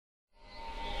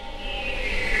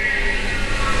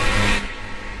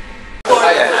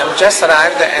just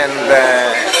arrived, and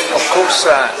of course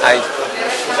I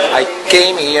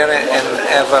came here and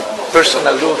have a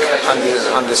personal look on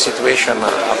the situation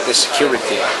of the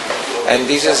security, and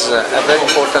this is a very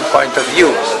important point of view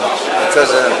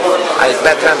because I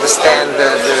better understand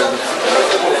the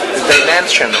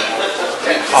dimension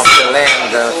of the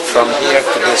land from here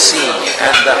to the sea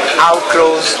and how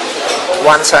close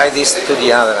one side is to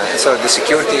the other. And so the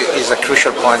security is a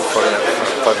crucial point for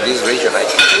this region. I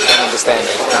can understand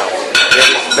it now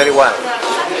very well.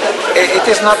 It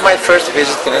is not my first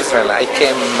visit in Israel. I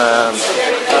came a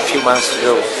few months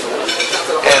ago,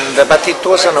 but it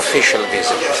was an official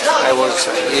visit. I was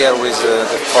here with the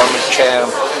former chair,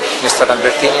 Mr.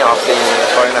 Albertini, of the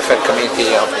Foreign Affairs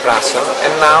Committee of Brussels,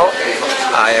 and now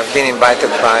I have been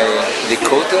invited by the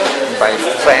Code, by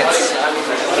friends,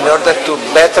 in order to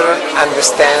better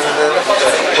understand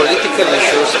political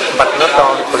issues, but not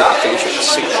only political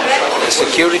issues, the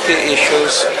security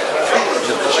issues.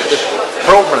 The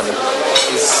problem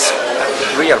is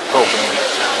a real problem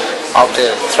of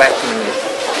the threat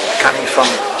coming from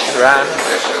Iran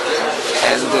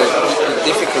and the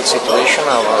difficult situation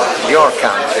of your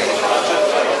country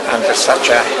under such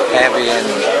a heavy and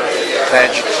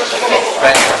tragic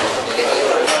pressure.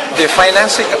 The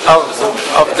financing of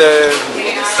the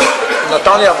not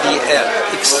only of the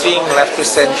extreme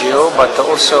leftist NGO, but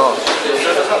also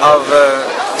of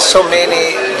so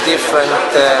many different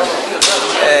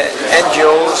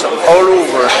NGOs all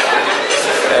over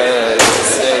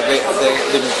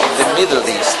the Middle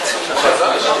East.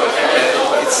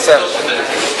 It's a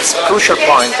crucial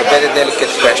point, a very delicate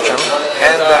question,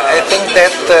 and I think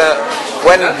that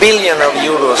when billions of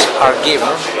euros are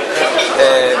given,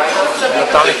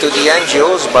 not only to the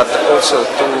NGOs but also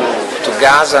to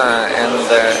Gaza and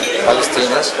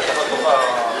Palestinians,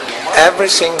 every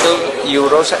single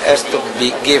euro has to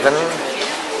be given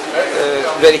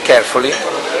very carefully,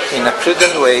 in a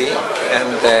prudent way,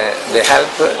 and the help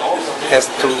has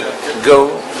to go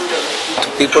to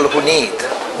people who need,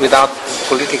 without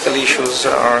political issues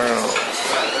or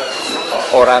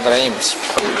other aims.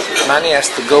 Money has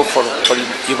to go for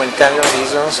humanitarian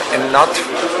reasons and not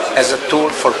as a tool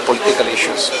for political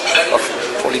issues, of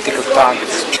political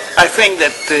targets. I think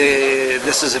that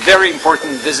this is a very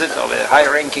important visit of a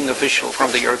high-ranking official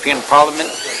from the European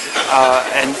Parliament,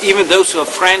 and even those who are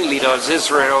friendly towards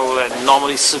Israel and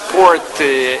normally support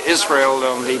Israel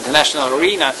on the international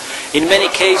arena, in many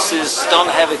cases don't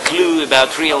have a clue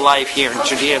about real life here in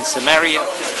Judea and Samaria.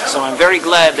 So I'm very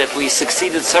glad that we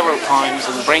succeeded several times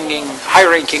in bringing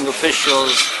high-ranking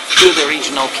officials to the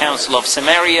Regional Council of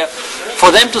Samaria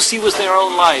for them to see with their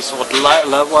own eyes what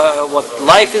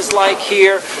life is like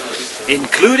here,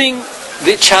 including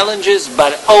the challenges,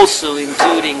 but also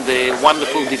including the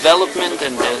wonderful development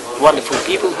and the wonderful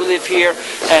people who live here.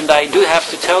 And I do have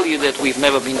to tell you that we've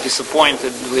never been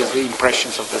disappointed with the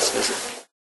impressions of this visit.